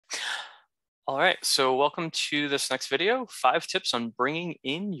All right, so welcome to this next video, 5 tips on bringing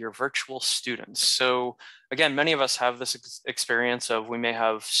in your virtual students. So again, many of us have this experience of we may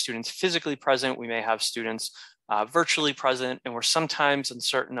have students physically present, we may have students virtually present, and we're sometimes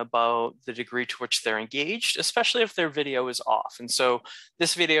uncertain about the degree to which they're engaged, especially if their video is off. And so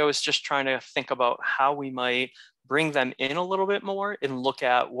this video is just trying to think about how we might bring them in a little bit more and look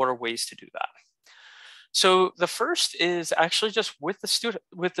at what are ways to do that. So the first is actually just with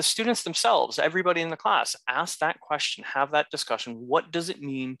the students themselves, everybody in the class, ask that question, have that discussion. What does it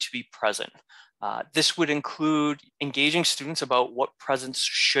mean to be present? This would include engaging students about what presence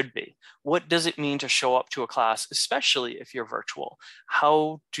should be. What does it mean to show up to a class, especially if you're virtual?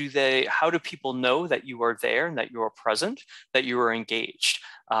 How do people know that you are there and that you are present, that you are engaged?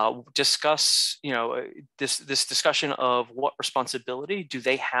 Discuss, this discussion of what responsibility do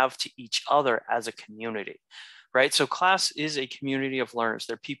they have to each other as a community, right? So class is a community of learners.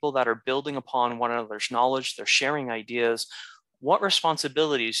 They're people that are building upon one another's knowledge. They're sharing ideas. What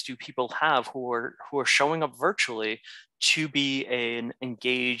responsibilities do people have who are showing up virtually to be an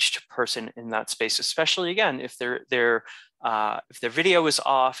engaged person in that space, especially again, if their video is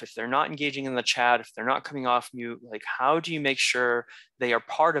off, if they're not engaging in the chat, if they're not coming off mute, like how do you make sure they are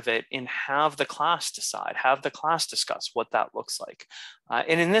part of it and have the class decide, have the class discuss what that looks like.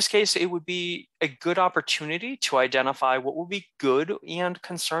 And in this case, it would be a good opportunity to identify what would be good and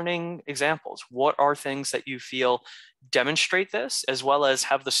concerning examples. What are things that you feel demonstrate this, as well as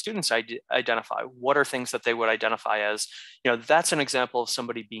have the students identify what are things that they would identify as, that's an example of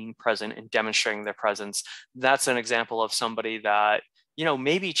somebody being present and demonstrating their presence. That's an example of somebody that,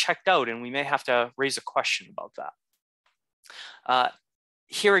 maybe checked out, and we may have to raise a question about that.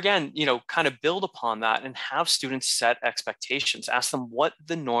 Here again, kind of build upon that and have students set expectations. Ask them what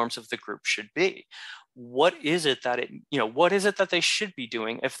the norms of the group should be. What is it that they should be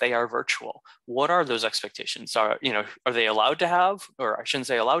doing if they are virtual? What are those expectations? Are they allowed to have, or I shouldn't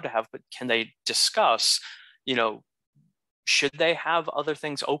say allowed to have, but can they discuss, should they have other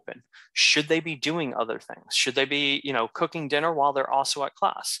things open? Should they be doing other things? Should they be, cooking dinner while they're also at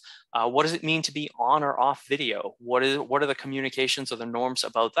class? What does it mean to be on or off video? What are the communications or the norms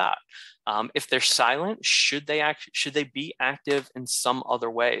about that? If they're silent, should they be active in some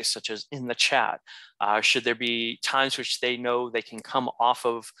other way, such as in the chat? Should there be times which they know they can come off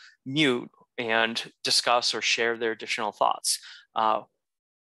of mute and discuss or share their additional thoughts?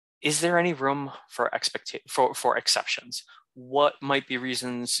 Is there any room for exceptions? What might be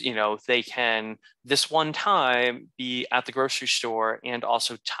reasons, they can this one time be at the grocery store and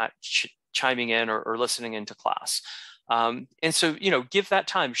also chiming in or listening into class? And so, give that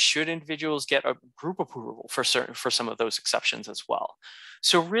time. Should individuals get a group approval for some of those exceptions as well?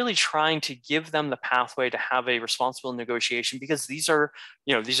 So really trying to give them the pathway to have a responsible negotiation, because these are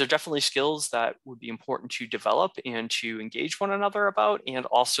definitely skills that would be important to develop and to engage one another about, and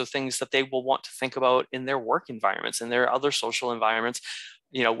also things that they will want to think about in their work environments and their other social environments,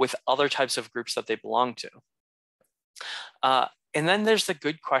 with other types of groups that they belong to. And then there's the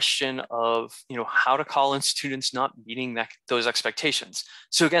good question of, how to call in students not meeting those expectations.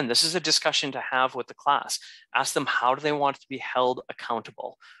 So again, this is a discussion to have with the class. Ask them, how do they want to be held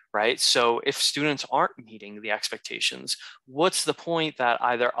accountable, right? So if students aren't meeting the expectations, what's the point that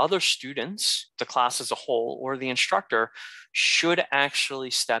either other students, the class as a whole, or the instructor should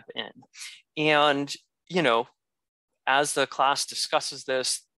actually step in? And, as the class discusses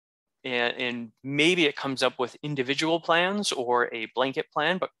this, and maybe it comes up with individual plans or a blanket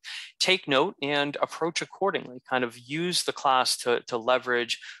plan, but take note and approach accordingly. Kind of use the class to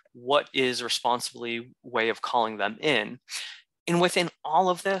leverage what is responsibly way of calling them in. And within all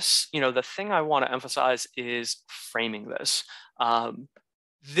of this, the thing I want to emphasize is framing this.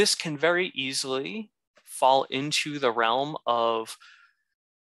 This can very easily fall into the realm of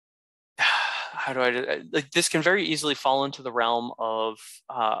this can very easily fall into the realm of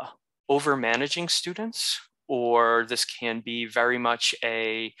over managing students, or this can be very much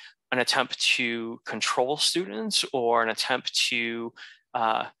an attempt to control students, or an attempt to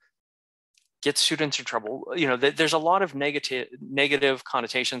get students in trouble. There's a lot of negative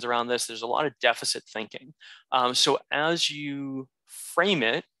connotations around this. There's a lot of deficit thinking. So as you frame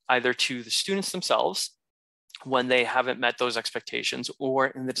it, either to the students themselves when they haven't met those expectations, or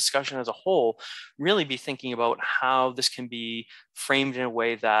in the discussion as a whole, really be thinking about how this can be framed in a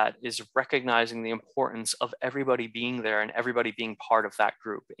way that is recognizing the importance of everybody being there and everybody being part of that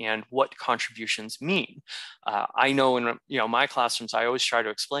group, and what contributions mean. I know in my classrooms, I always try to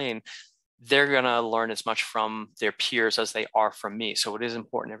explain they're going to learn as much from their peers as they are from me. So it is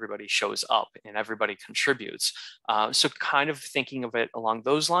important everybody shows up and everybody contributes. So kind of thinking of it along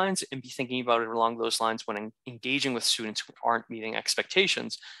those lines, and be thinking about it along those lines when engaging with students who aren't meeting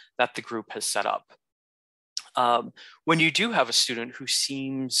expectations that the group has set up. When you do have a student who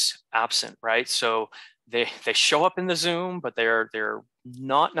seems absent, right? So they show up in the Zoom, but they're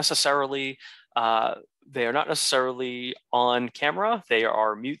not necessarily on camera. They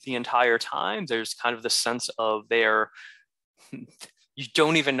are mute the entire time. There's kind of the sense of you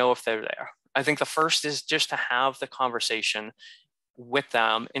don't even know if they're there. I think the first is just to have the conversation with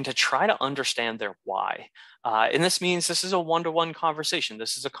them and to try to understand their why. And this means this is a one-to-one conversation.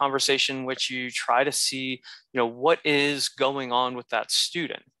 This is a conversation which you try to see, what is going on with that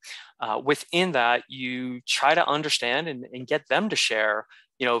student. Within that, you try to understand and get them to share,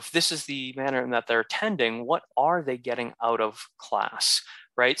 if this is the manner in that they're attending, what are they getting out of class,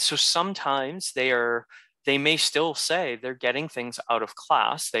 right? So sometimes they may still say they're getting things out of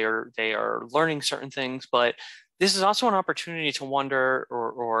class. They are learning certain things, but this is also an opportunity to wonder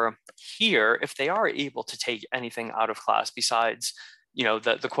or hear if they are able to take anything out of class besides,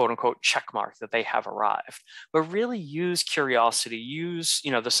 the quote unquote check mark that they have arrived. But really use curiosity, use,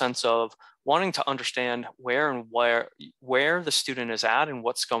 the sense of wanting to understand where the student is at and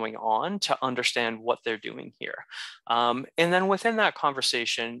what's going on to understand what they're doing here. And then within that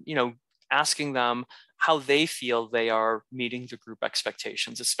conversation, asking them how they feel they are meeting the group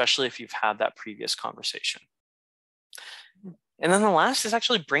expectations, especially if you've had that previous conversation. And then the last is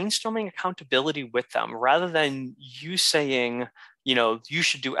actually brainstorming accountability with them, rather than you saying, you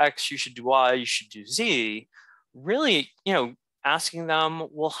should do X, you should do Y, you should do Z. Really, asking them,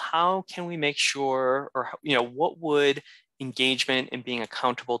 well, how can we make sure, or, what would engagement and being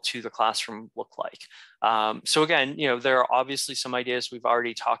accountable to the classroom look like? So again, there are obviously some ideas we've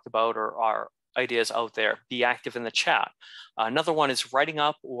already talked about or are ideas out there. Be active in the chat. Another one is writing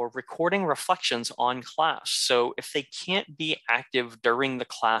up or recording reflections on class. So if they can't be active during the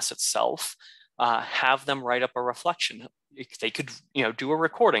class itself, have them write up a reflection. They could, do a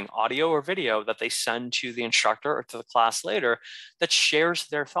recording, audio or video, that they send to the instructor or to the class later that shares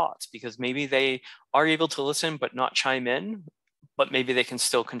their thoughts, because maybe they are able to listen but not chime in, but maybe they can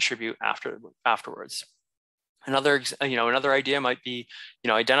still contribute afterwards. Another idea might be,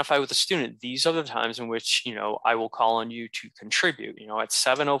 identify with the student. These are the times in which, I will call on you to contribute, at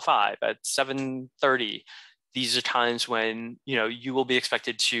 7:05, at 7:30. These are times when, you will be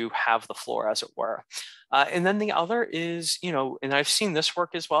expected to have the floor, as it were. And then the other is, and I've seen this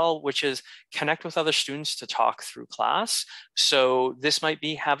work as well, which is connect with other students to talk through class. So this might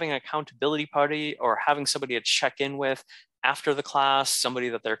be having an accountability party or having somebody to check in with after the class, somebody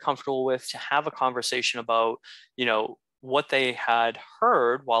that they're comfortable with, to have a conversation about, what they had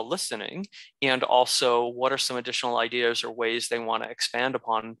heard while listening, and also what are some additional ideas or ways they want to expand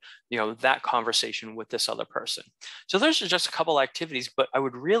upon, that conversation with this other person. So those are just a couple activities, but I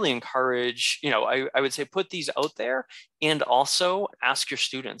would really encourage, I would say put these out there, and also ask your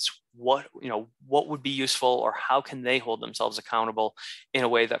students what would be useful, or how can they hold themselves accountable in a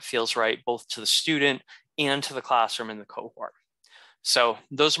way that feels right, both to the student and to the classroom and the cohort. So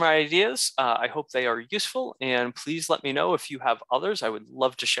those are my ideas. I hope they are useful, and please let me know if you have others. I would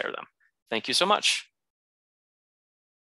love to share them. Thank you so much.